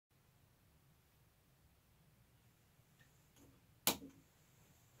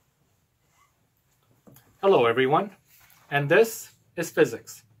Hello everyone, and this is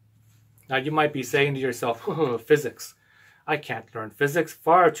physics. Now you might be saying to yourself, physics. I can't learn physics,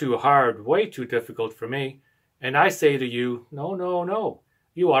 far too hard, way too difficult for me. And I say to you, no.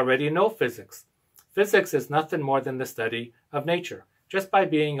 You already know physics. Physics is nothing more than the study of nature. Just by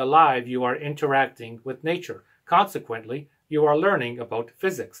being alive, you are interacting with nature. Consequently, you are learning about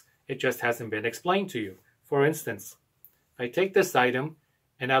physics. It just hasn't been explained to you. For instance, if I take this item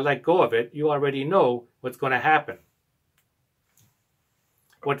and I let go of it, you already know what's going to happen.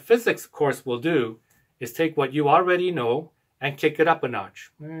 What physics course will do is take what you already know and kick it up a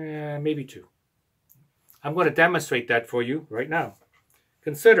notch, maybe two. I'm going to demonstrate that for you right now.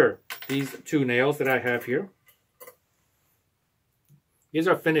 Consider these two nails that I have here. These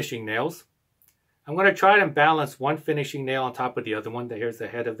are finishing nails. I'm going to try and balance one finishing nail on top of the other one. Here's the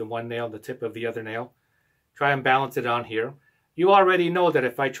head of the one nail, the tip of the other nail. Try and balance it on here. You already know that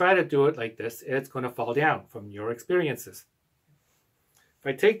if I try to do it like this, it's going to fall down from your experiences. If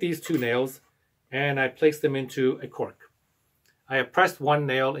I take these two nails and I place them into a cork, I have pressed one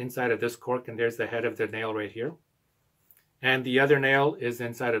nail inside of this cork, and there's the head of the nail right here. And the other nail is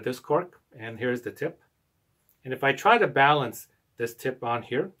inside of this cork, and here's the tip. And if I try to balance this tip on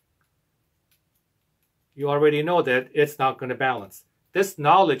here, you already know that it's not going to balance. This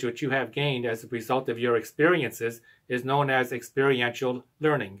knowledge which you have gained as a result of your experiences is known as experiential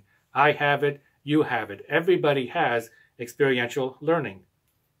learning. I have it, you have it. Everybody has experiential learning.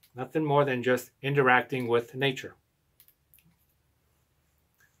 Nothing more than just interacting with nature.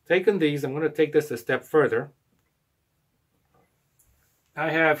 Taking these, I'm going to take this a step further. I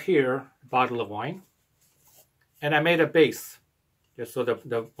have here a bottle of wine, and I made a base just so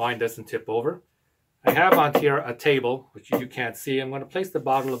the wine doesn't tip over. I have on here a table, which you can't see. I'm going to place the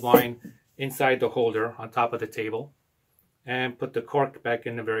bottle of wine inside the holder on top of the table and put the cork back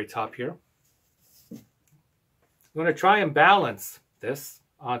in the very top here. I'm going to try and balance this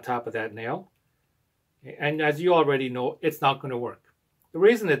on top of that nail. And as you already know, it's not going to work. The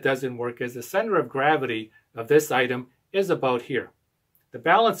reason it doesn't work is the center of gravity of this item is about here. The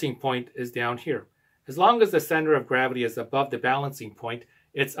balancing point is down here. As long as the center of gravity is above the balancing point,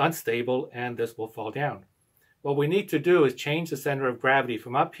 it's unstable and this will fall down. What we need to do is change the center of gravity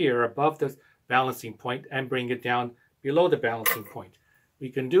from up here above the balancing point and bring it down below the balancing point. We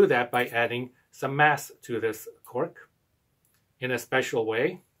can do that by adding some mass to this cork in a special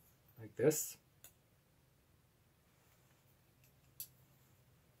way, like this.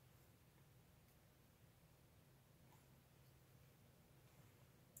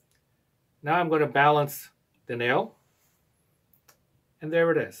 Now I'm going to balance the nail. And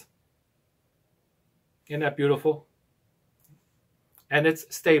there it is. Isn't that beautiful? And it's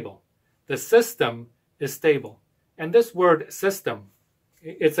stable. The system is stable. And this word system,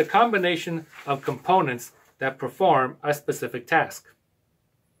 it's a combination of components that perform a specific task.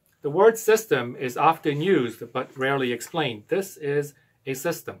 The word system is often used but rarely explained. This is a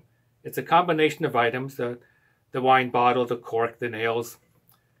system. It's a combination of items, the wine bottle, the cork, the nails,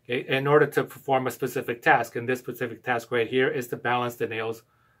 in order to perform a specific task. And this specific task right here is to balance the nails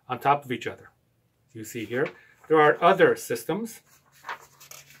on top of each other. As you see here, there are other systems.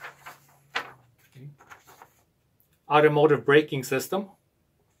 Automotive braking system.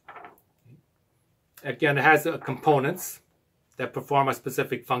 Again, it has components that perform a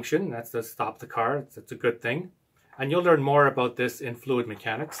specific function. That's to stop the car. It's a good thing. And you'll learn more about this in fluid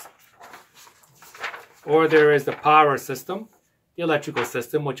mechanics. Or there is the power system. The electrical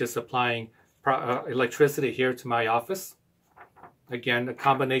system, which is supplying electricity here to my office. Again, a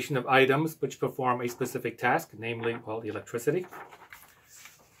combination of items which perform a specific task, namely, well, the electricity.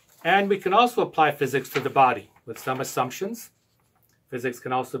 And we can also apply physics to the body with some assumptions. Physics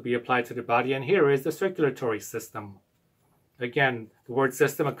can also be applied to the body, and here is the circulatory system. Again, the word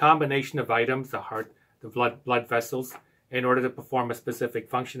system, a combination of items, the heart, the blood vessels, in order to perform a specific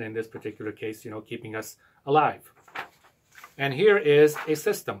function, in this particular case, keeping us alive. And here is a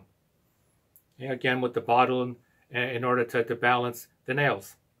system, again with the bottle in order to balance the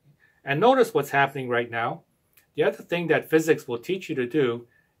nails. And notice what's happening right now. The other thing that physics will teach you to do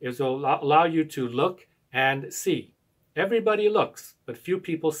is allow you to look and see. Everybody looks, but few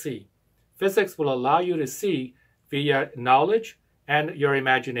people see. Physics will allow you to see via knowledge and your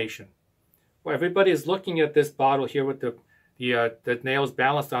imagination. Well, everybody is looking at this bottle here with the nails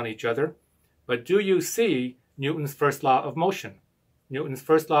balanced on each other, but do you see Newton's first law of motion? Newton's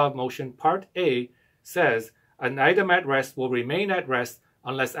first law of motion, part A, says an item at rest will remain at rest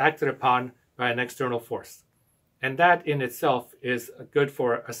unless acted upon by an external force. And that in itself is good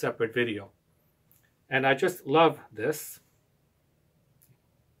for a separate video. And I just love this.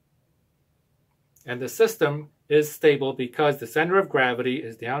 And the system is stable because the center of gravity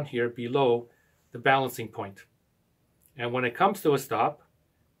is down here below the balancing point. And when it comes to a stop,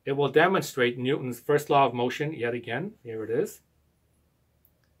 it will demonstrate Newton's first law of motion yet again. Here it is.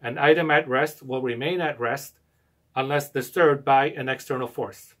 An item at rest will remain at rest unless disturbed by an external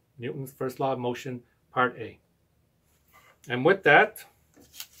force. Newton's first law of motion, part A. And with that,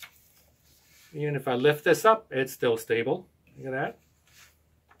 even if I lift this up, it's still stable. Look at that.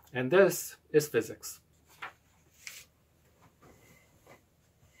 And this is physics.